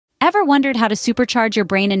Ever wondered how to supercharge your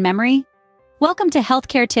brain and memory? Welcome to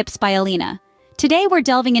Healthcare Tips by Alina. Today we're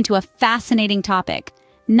delving into a fascinating topic: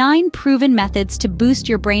 9 proven methods to boost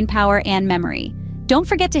your brain power and memory. Don't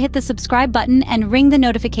forget to hit the subscribe button and ring the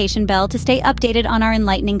notification bell to stay updated on our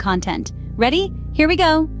enlightening content. Ready? Here we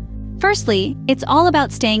go! Firstly, it's all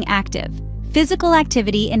about staying active. Physical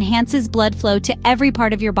activity enhances blood flow to every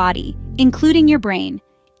part of your body, including your brain.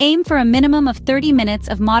 Aim for a minimum of 30 minutes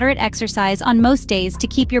of moderate exercise on most days to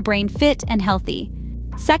keep your brain fit and healthy.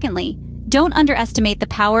 Secondly, don't underestimate the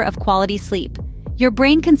power of quality sleep. Your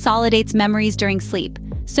brain consolidates memories during sleep,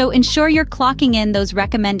 so ensure you're clocking in those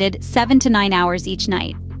recommended 7 to 9 hours each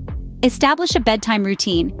night. Establish a bedtime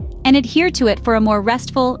routine and adhere to it for a more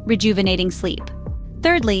restful, rejuvenating sleep.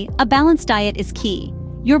 Thirdly, a balanced diet is key.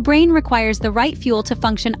 Your brain requires the right fuel to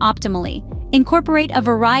function optimally. Incorporate a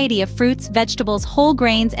variety of fruits, vegetables, whole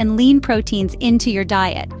grains, and lean proteins into your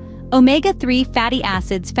diet. Omega-3 fatty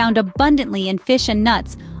acids found abundantly in fish and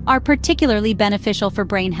nuts are particularly beneficial for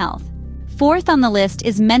brain health. Fourth on the list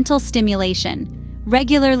is mental stimulation.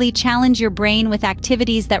 Regularly challenge your brain with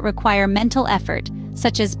activities that require mental effort,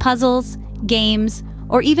 such as puzzles, games,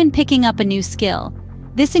 or even picking up a new skill.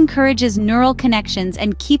 This encourages neural connections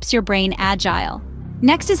and keeps your brain agile.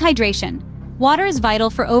 Next is hydration. Water is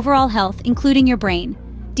vital for overall health, including your brain.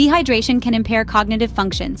 Dehydration can impair cognitive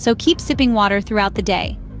function, so keep sipping water throughout the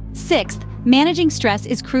day. Sixth, managing stress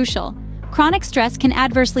is crucial. Chronic stress can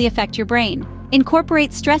adversely affect your brain.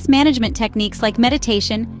 Incorporate stress management techniques like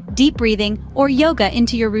meditation, deep breathing, or yoga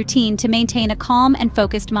into your routine to maintain a calm and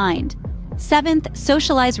focused mind. Seventh,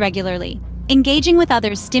 socialize regularly. Engaging with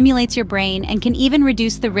others stimulates your brain and can even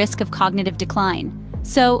reduce the risk of cognitive decline.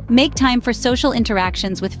 So, make time for social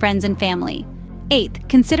interactions with friends and family. Eighth,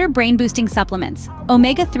 consider brain-boosting supplements.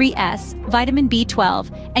 Omega-3s, vitamin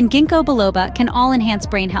B12, and ginkgo biloba can all enhance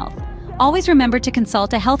brain health. Always remember to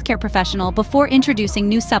consult a healthcare professional before introducing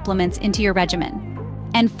new supplements into your regimen.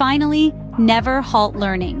 And finally, never halt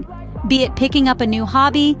learning. Be it picking up a new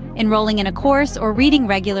hobby, enrolling in a course, or reading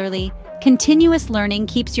regularly, continuous learning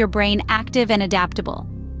keeps your brain active and adaptable.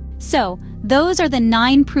 So, those are the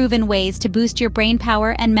 9 proven ways to boost your brain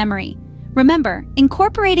power and memory. Remember,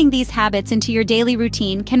 incorporating these habits into your daily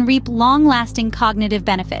routine can reap long-lasting cognitive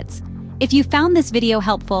benefits. If you found this video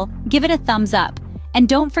helpful, give it a thumbs up, and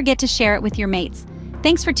don't forget to share it with your mates.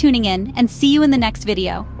 Thanks for tuning in, and see you in the next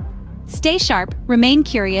video. Stay sharp, remain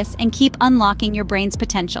curious, and keep unlocking your brain's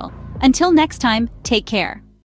potential. Until next time, take care.